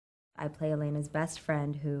I play Elena's best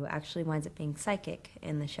friend who actually winds up being psychic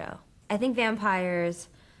in the show. I think vampires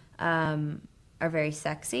are very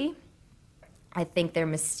sexy. I think they're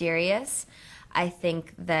mysterious. I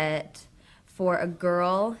think that for a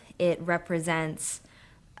girl, it represents,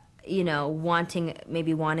 you know,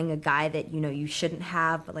 maybe wanting a guy that, you know, you shouldn't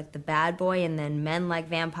have, but like the bad boy, and then men like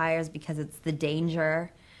vampires because it's the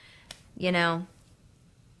danger, you know.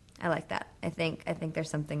 I like that. I think there's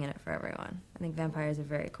something in it for everyone. I think vampires are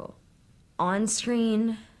very cool. On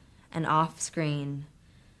screen and off screen,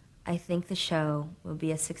 I think the show will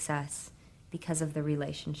be a success because of the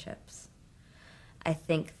relationships. I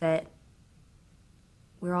think that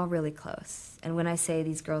we're all really close. And when I say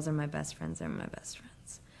these girls are my best friends, they're my best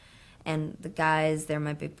friends. And the guys, they're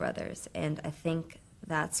my big brothers. And I think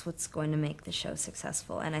that's what's going to make the show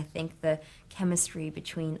successful. And I think the chemistry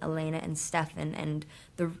between Elena and Stefan and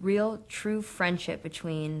the real, true friendship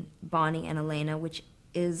between Bonnie and Elena, which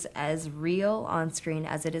is as real on screen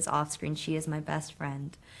as it is off screen. She is my best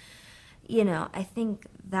friend. You know, I think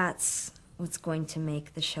that's what's going to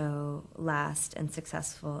make the show last and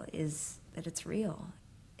successful, is that it's real.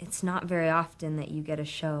 It's not very often that you get a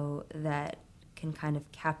show that can kind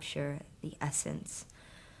of capture the essence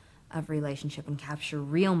of relationship and capture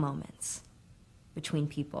real moments between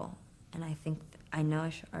people. And I know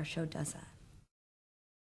our show does that.